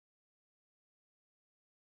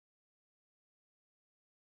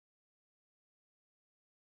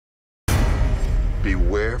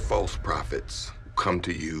Beware false prophets who come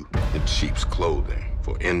to you in sheep's clothing,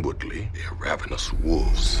 for inwardly they are ravenous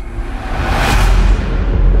wolves.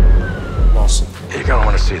 Lawson. You're gonna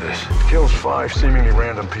want to see this. Kills 5 seemingly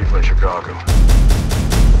random people in Chicago.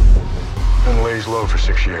 And lays low for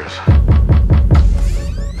 6 years.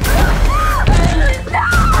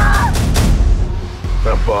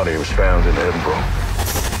 That body was found in Edinburgh.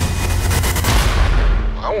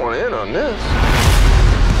 I want in on this.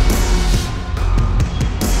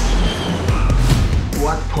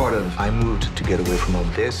 What part of I moved to get away from all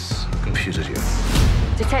this confuses you?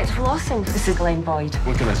 Detective Lawson, this is Glen Boyd.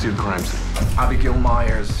 When can I see the crime scene? Abigail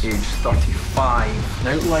Myers, age 35. An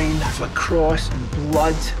outline of a cross and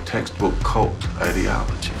blood. Textbook cult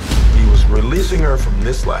ideology. He was releasing her from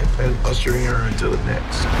this life and ushering her into the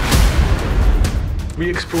next. We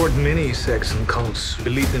explored many sects and cults,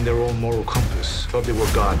 believed in their own moral compass, thought they were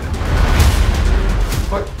God.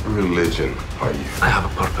 What religion are you? I have a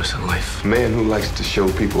purpose in life. A man who likes to show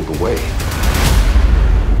people the way.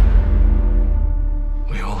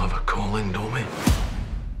 We all have a calling, don't we?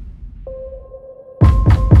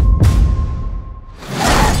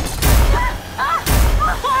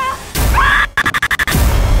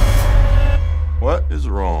 What is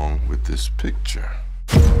wrong with this picture?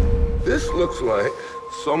 This looks like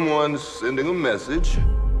someone sending a message.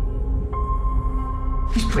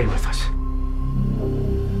 He's playing with us.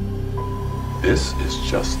 This is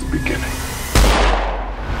just the beginning.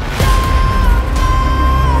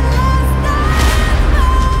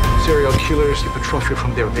 Serial killers keep a trophy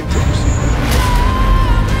from their victims.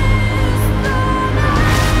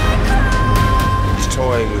 He's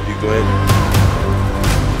toying with you, Glenn.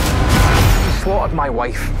 He slaughtered my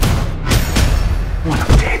wife. When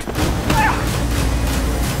I'm dead.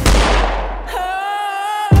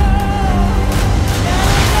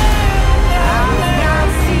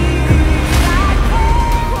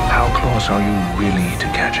 How close are you really to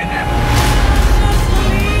catching him?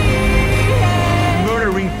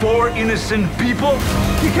 Murdering 4 innocent people?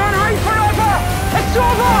 You can't hide forever! It's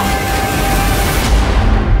over!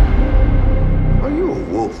 Are you a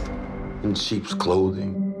wolf in sheep's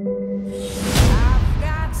clothing?